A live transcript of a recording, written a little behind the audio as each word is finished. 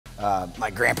My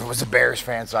grandpa was a Bears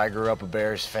fan, so I grew up a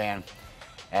Bears fan.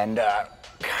 And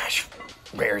gosh,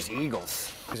 Bears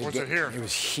Eagles. Was it here? It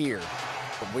was here.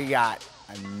 But we got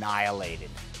annihilated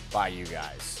by you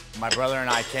guys. My brother and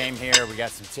I came here. We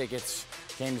got some tickets.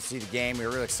 Came to see the game. We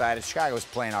were really excited. Chicago was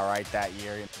playing all right that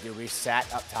year. Dude, we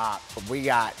sat up top, but we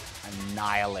got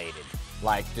annihilated,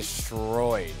 like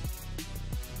destroyed.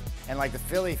 And like the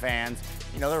Philly fans,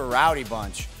 you know, they're a rowdy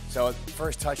bunch. So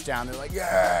first touchdown, they're like,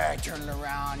 yeah, turning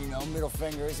around, you know, middle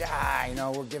fingers, yeah, you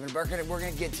know, we're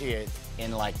gonna get to you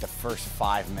in like the first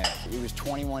 5 minutes. It was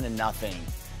 21-0.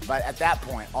 But at that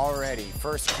point, already,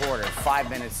 first quarter, 5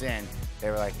 minutes in, they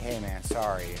were like, hey man,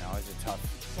 sorry, you know, it's a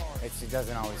tough. It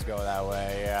doesn't always go that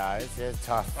way. Yeah, it's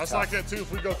tough. That's like that too.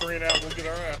 If we go 3 and out, we'll get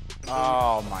our ass.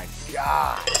 Oh my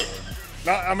God.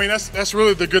 No, I mean that's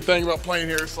really the good thing about playing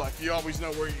here. It's like you always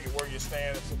know where you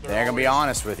stand. They're gonna be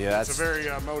honest with you. It's a very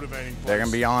motivating place. They're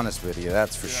gonna be honest with you.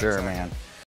 That's for sure, exactly. man.